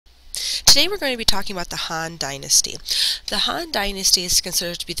Today we're going to be talking about the Han Dynasty. The Han Dynasty is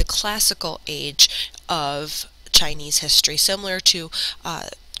considered to be the classical age of Chinese history, similar to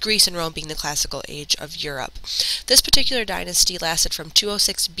Greece and Rome being the classical age of Europe. This particular dynasty lasted from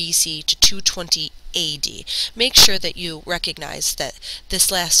 206 BC to 220 AD. Make sure that you recognize that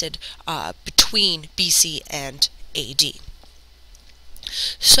this lasted between BC and AD.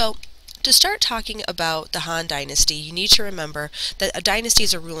 So, to start talking about the Han Dynasty, you need to remember that a dynasty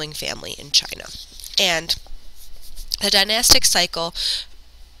is a ruling family in China. And the dynastic cycle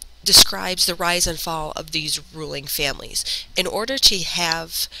describes the rise and fall of these ruling families. In order to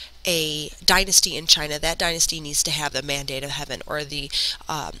have a dynasty in China, that dynasty needs to have the mandate of heaven, or the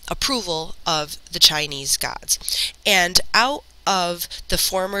approval of the Chinese gods. And out of the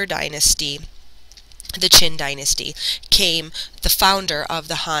former dynasty, the Qin dynasty, came the founder of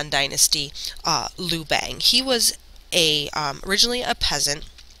the Han dynasty, Liu Bang. He was originally a peasant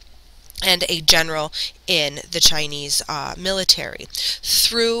and a general in the Chinese military.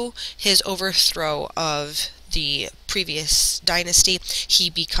 Through his overthrow of the previous dynasty, he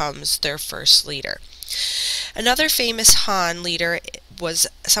becomes their first leader. Another famous Han leader was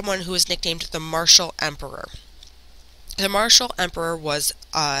someone who was nicknamed the Martial Emperor. The Martial Emperor was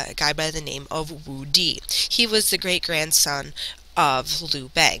a guy by the name of Wu Di. He was the great-grandson of Liu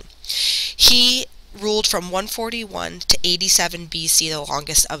Bang. He ruled from 141 to 87 BC, the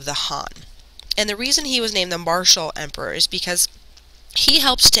longest of the Han. And the reason he was named the Martial Emperor is because he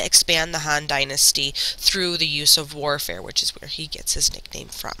helps to expand the Han dynasty through the use of warfare, which is where he gets his nickname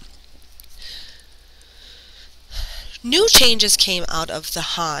from. New changes came out of the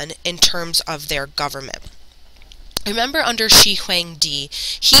Han in terms of their government. Remember, under Shi Huangdi,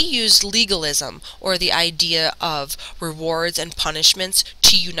 he used legalism, or the idea of rewards and punishments,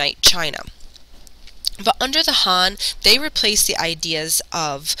 to unite China. But under the Han, they replaced the ideas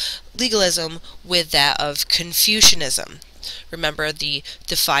of legalism with that of Confucianism. Remember the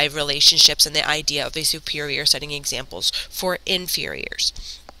 5 relationships and the idea of a superior setting examples for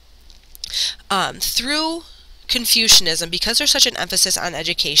inferiors. Through Confucianism, because there's such an emphasis on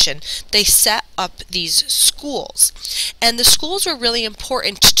education, they set up these schools. And the schools were really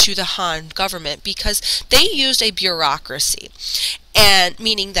important to the Han government because they used a bureaucracy, and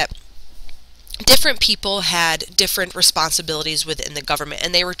meaning that different people had different responsibilities within the government,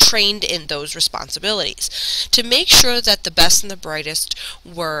 and they were trained in those responsibilities to make sure that the best and the brightest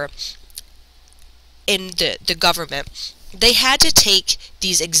were in the government. They had to take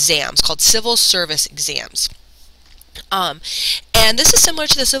these exams called civil service exams. And this is similar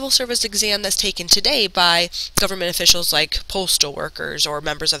to the civil service exam that's taken today by government officials like postal workers or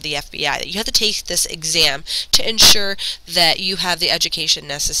members of the FBI. That you have to take this exam to ensure that you have the education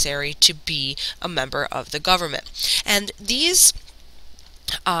necessary to be a member of the government. And these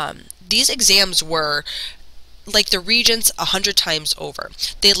exams were like the Regents 100 times over.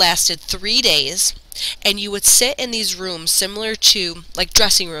 They lasted 3 days, and you would sit in these rooms similar to like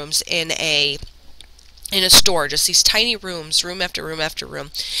dressing rooms in a store, just these tiny rooms, room after room after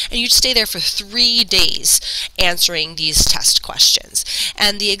room, and you'd stay there for 3 days answering these test questions.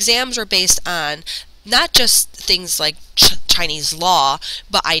 And the exams were based on not just things like Chinese law,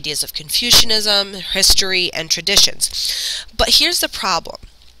 but ideas of Confucianism, history, and traditions. But here's the problem.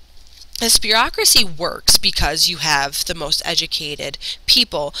 This bureaucracy works because you have the most educated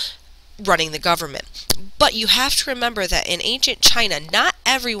people running the government. But you have to remember that in ancient China, not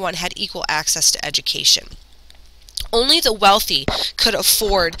everyone had equal access to education. Only the wealthy could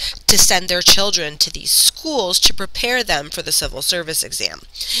afford to send their children to these schools to prepare them for the civil service exam.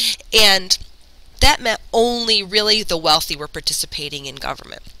 And that meant only really the wealthy were participating in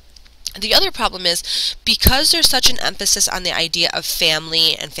government. The other problem is, because there's such an emphasis on the idea of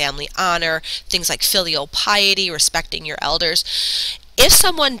family and family honor, things like filial piety, respecting your elders, if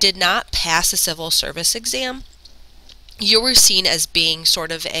someone did not pass a civil service exam, you were seen as being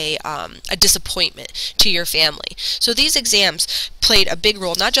sort of a disappointment to your family. So these exams played a big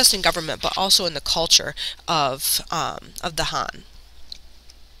role, not just in government, but also in the culture of the Han.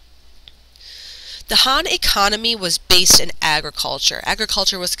 The Han economy was based in agriculture.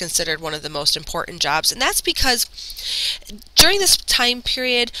 Agriculture was considered one of the most important jobs, and that's because during this time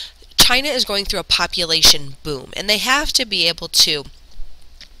period, China is going through a population boom, and they have to be able to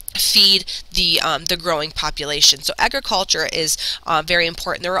feed the growing population. So agriculture is very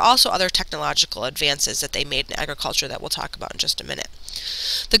important. There were also other technological advances that they made in agriculture that we'll talk about in just a minute.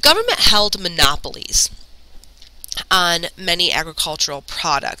 The government held monopolies. on many agricultural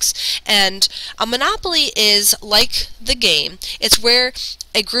products. And a monopoly is like the game. It's where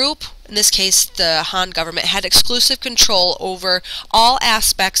a group, in this case the Han government, had exclusive control over all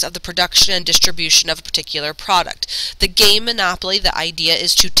aspects of the production and distribution of a particular product. The game Monopoly, the idea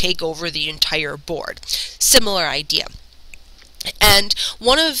is to take over the entire board. Similar idea. And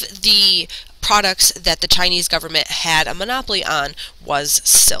one of the products that the Chinese government had a monopoly on was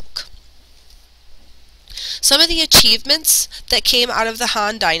silk. Some of the achievements that came out of the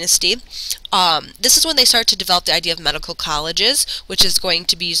Han Dynasty, this is when they start to develop the idea of medical colleges, which is going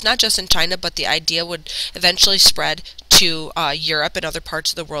to be used not just in China, but the idea would eventually spread to Europe and other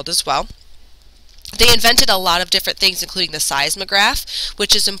parts of the world as well. They invented a lot of different things, including the seismograph,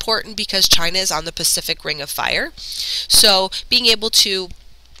 which is important because China is on the Pacific Ring of Fire. So being able to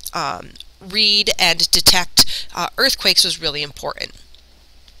read and detect earthquakes was really important.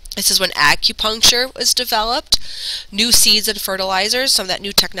 This is when acupuncture was developed, new seeds and fertilizers, some of that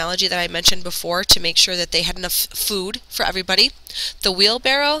new technology that I mentioned before to make sure that they had enough food for everybody, the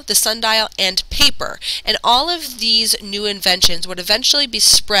wheelbarrow, the sundial, and paper. And all of these new inventions would eventually be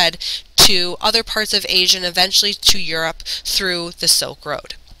spread to other parts of Asia and eventually to Europe through the Silk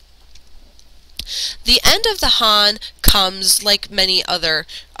Road. The end of the Han comes like many other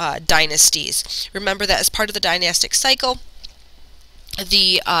dynasties. Remember that as part of the dynastic cycle,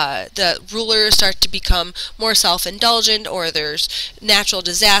 the rulers start to become more self-indulgent, or there's natural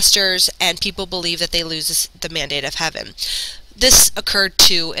disasters, and people believe that they lose the mandate of heaven. This occurred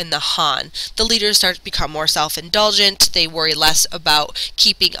too in the Han. The leaders start to become more self-indulgent. They worry less about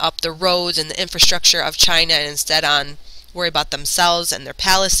keeping up the roads and the infrastructure of China and instead worry about themselves and their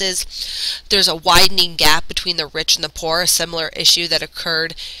palaces. There's a widening gap between the rich and the poor, a similar issue that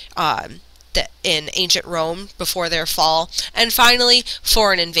occurred in ancient Rome before their fall. And finally,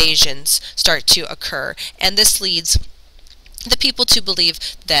 foreign invasions start to occur, and this leads the people to believe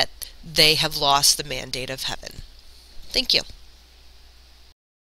that they have lost the mandate of heaven. Thank you.